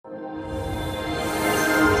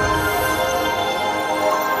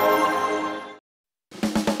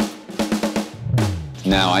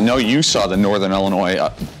Now, I know you saw the Northern Illinois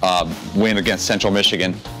win against Central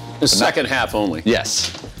Michigan. The second half only.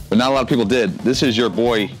 Yes, but not a lot of people did. This is your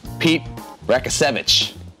boy, Pete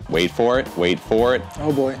Rakasevich. Wait for it, wait for it.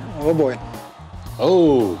 Oh boy, oh boy.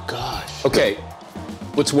 Oh, gosh. Okay,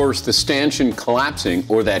 what's worse, the stanchion collapsing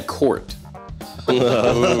or that court?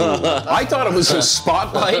 I thought it was a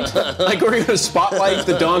spotlight. Like we're going to spotlight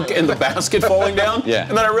the dunk and the basket falling down? Yeah.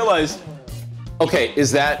 And then I realized, okay,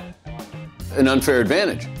 is that an unfair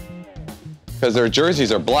advantage? Because their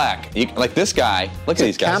jerseys are black. Like this guy, look at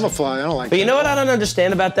these guys. Camouflage, I don't like But you know what I don't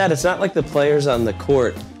understand about that? It's not like the players on the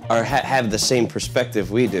court have the same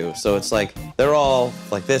perspective we do. So it's like they're all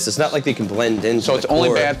like this. It's not like they can blend into So it's the only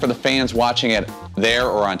court. bad for the fans watching it there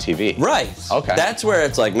or on TV. Right. Okay. That's where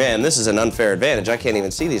it's like, man, this is an unfair advantage. I can't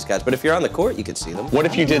even see these guys. But if you're on the court, you can see them. What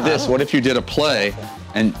if you did this? What if you did a play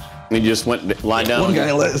and You just went lie down. one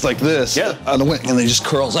guy is like this on the wing and then he just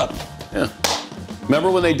curls up? Yeah.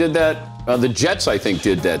 Remember when they did that? The Jets, I think,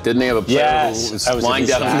 did that. Didn't they have a player Yes. who was That was a lying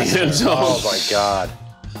down in the disaster. end zone? Oh my God.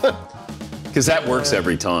 Because that works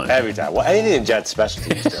every time. Every time. Well, anything in Jets special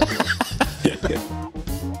teams do.